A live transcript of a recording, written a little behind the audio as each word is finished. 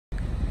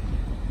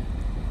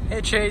Hey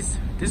Chase,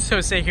 this is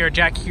Jose here at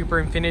Jack Cooper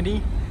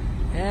Infinity,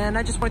 and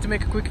I just wanted to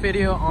make a quick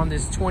video on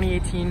this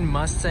 2018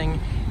 Mustang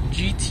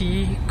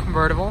GT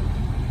convertible.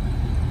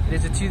 It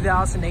is a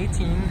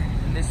 2018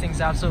 and this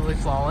thing's absolutely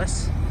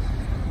flawless. I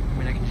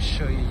mean, I can just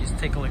show you, just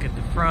take a look at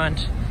the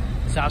front.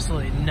 There's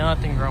absolutely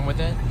nothing wrong with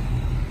it.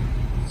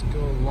 Let's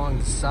go along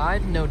the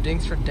side, no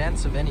dings or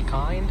dents of any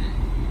kind.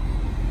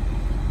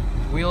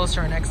 Wheels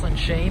are in excellent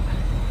shape.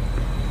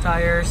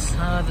 Tires,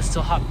 they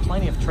still have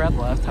plenty of tread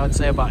left. I would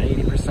say about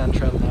 80%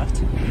 tread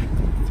left.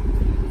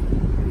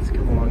 Let's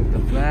go along the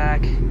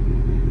back.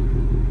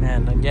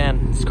 Man,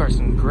 again, this car's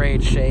in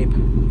great shape.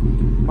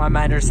 My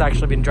manager's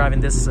actually been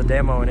driving this as a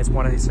demo and it's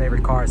one of his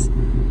favorite cars.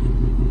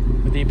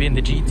 With it being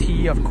the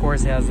GT, of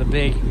course, it has the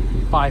big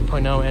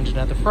 5.0 engine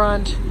at the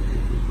front.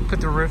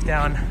 Put the roof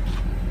down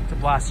to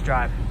blast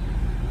drive.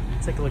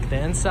 Let's take a look at the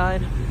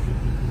inside.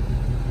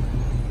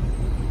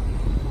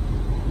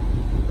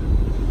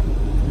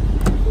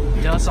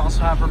 It does also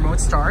have remote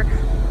start.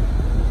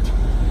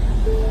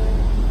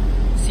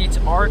 Seats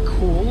are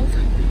cooled,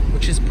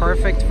 which is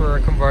perfect for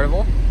a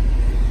convertible.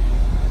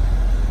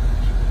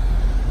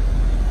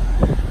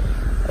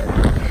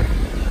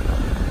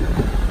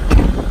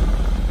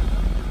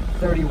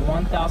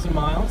 $31,000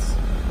 miles.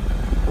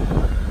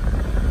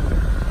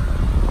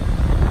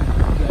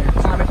 You got your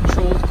climate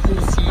controlled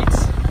cool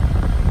seats.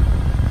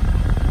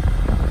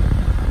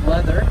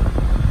 Leather.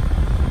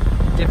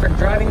 Different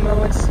driving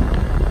modes.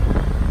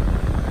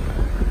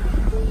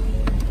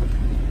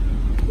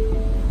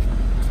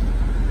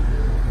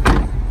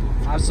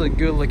 Absolutely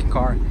good looking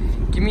car.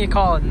 Give me a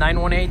call at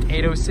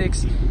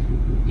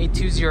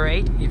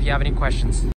 918-806-8208 if you have any questions.